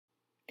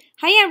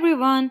Hi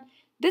everyone!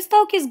 This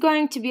talk is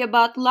going to be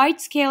about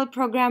large-scale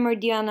programmer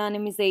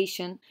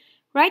de-anonymization.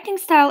 Writing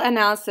style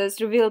analysis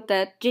revealed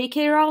that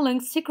J.K. Rowling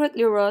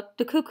secretly wrote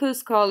The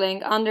Cuckoo's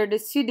Calling under the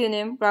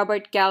pseudonym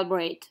Robert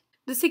Galbraith.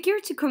 The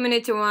security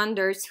community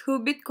wonders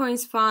who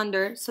Bitcoin's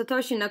founder,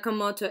 Satoshi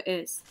Nakamoto,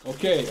 is.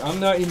 Okay, I'm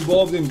not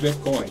involved in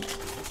Bitcoin.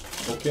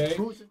 Okay?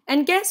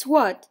 And guess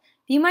what?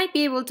 We might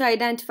be able to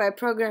identify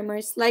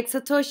programmers like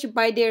Satoshi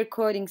by their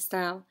coding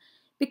style,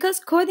 because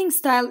coding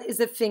style is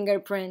a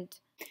fingerprint.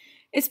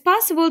 It's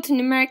possible to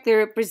numerically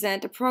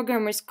represent a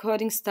programmer's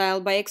coding style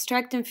by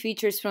extracting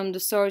features from the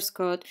source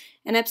code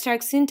and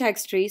abstract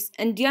syntax trees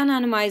and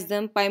de-anonymize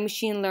them by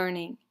machine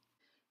learning.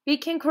 We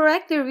can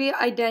correctly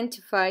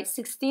re-identify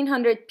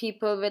 1600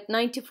 people with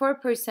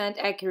 94%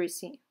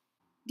 accuracy.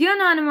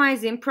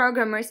 De-anonymizing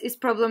programmers is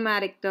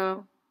problematic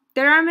though.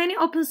 There are many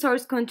open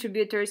source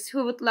contributors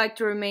who would like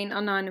to remain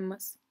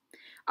anonymous.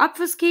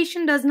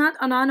 Obfuscation does not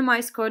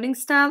anonymize coding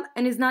style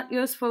and is not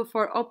useful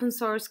for open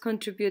source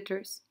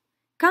contributors.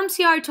 Come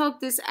see our talk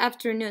this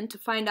afternoon to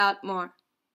find out more.